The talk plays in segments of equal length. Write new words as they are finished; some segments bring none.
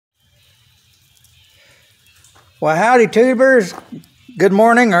Well, howdy, tubers. Good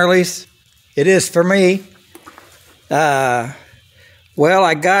morning, or at least it is for me. Well,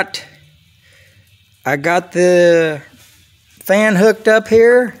 I got the fan hooked up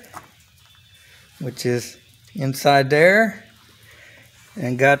here, which is inside there,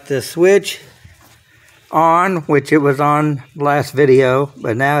 and got the switch on, which it was on last video,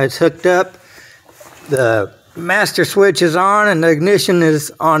 but now it's hooked up. The master switch is on and the ignition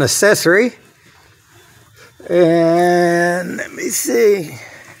is on accessory. And let me see,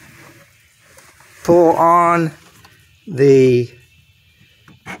 pull on the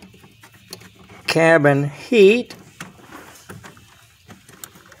cabin heat,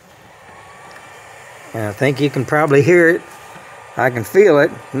 and I think you can probably hear it. I can feel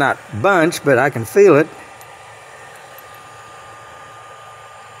it, not bunch, but I can feel it.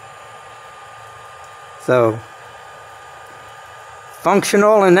 So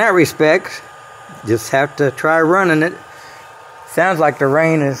functional in that respect. Just have to try running it. Sounds like the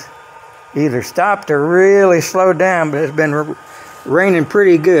rain is either stopped or really slowed down, but it's been raining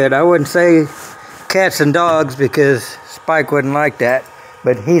pretty good. I wouldn't say cats and dogs because Spike wouldn't like that,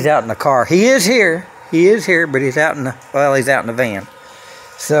 but he's out in the car. He is here, but he's out in the, well, he's out in the van.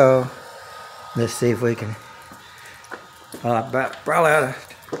 So let's see if we can, well, I probably ought to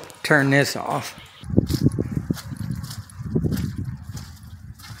turn this off.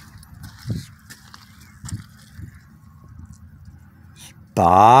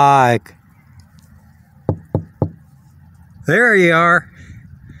 Spike. There you are.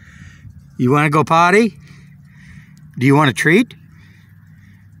 You want to go potty? Do you want a treat?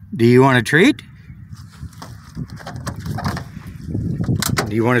 Do you want a treat?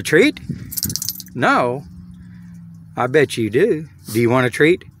 Do you want a treat? No. I bet you do. Do you want a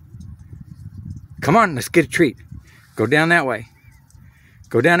treat? Come on, let's get a treat. Go down that way.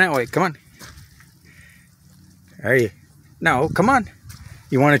 Go down that way. Come on. There you. No, come on.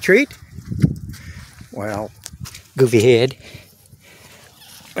 You want a treat? Well, goofy head.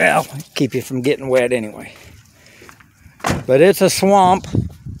 Well, keep you from getting wet anyway. But it's a swamp.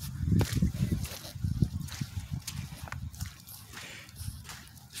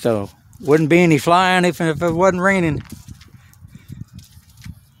 So, wouldn't be any flying if it wasn't raining.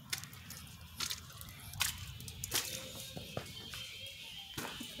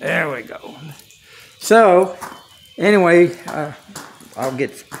 There we go. So, anyway, I'll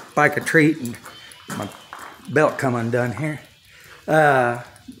get Spike a treat and my belt come undone here.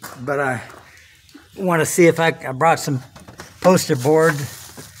 But I want to see if I brought some poster board,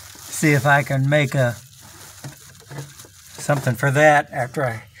 see if I can make something for that after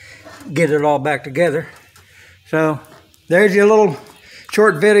I get it all back together. So there's your little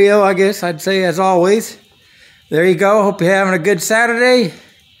short video, I guess I'd say, as always. There you go. Hope you're having a good Saturday,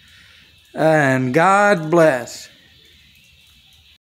 and God bless.